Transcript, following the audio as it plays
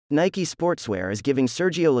Nike Sportswear is giving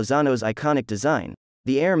Sergio Lozano's iconic design,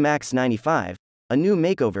 the Air Max 95, a new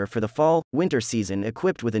makeover for the fall-winter season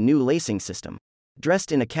equipped with a new lacing system.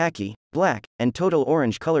 Dressed in a khaki, black, and total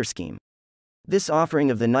orange color scheme. This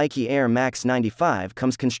offering of the Nike Air Max 95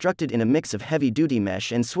 comes constructed in a mix of heavy-duty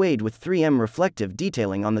mesh and suede with 3M reflective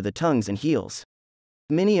detailing on the tongues and heels.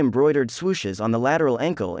 Mini embroidered swooshes on the lateral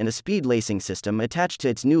ankle and a speed lacing system attached to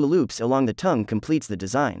its new loops along the tongue completes the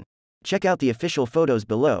design. Check out the official photos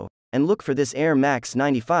below, and look for this Air Max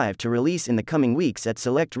 95 to release in the coming weeks at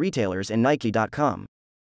select retailers and Nike.com.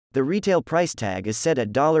 The retail price tag is set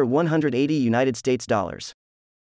at $180 United States dollars.